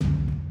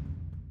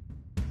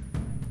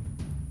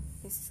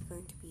This is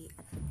going to be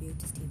a tribute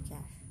to Steve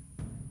Gash.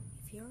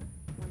 If you're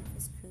one of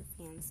his true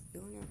fans,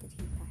 you'll know that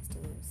he passed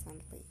away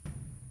recently.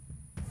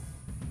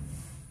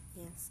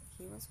 Yes,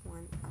 he was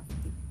one of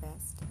the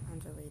best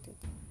underrated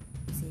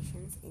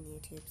musicians in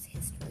YouTube's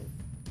history.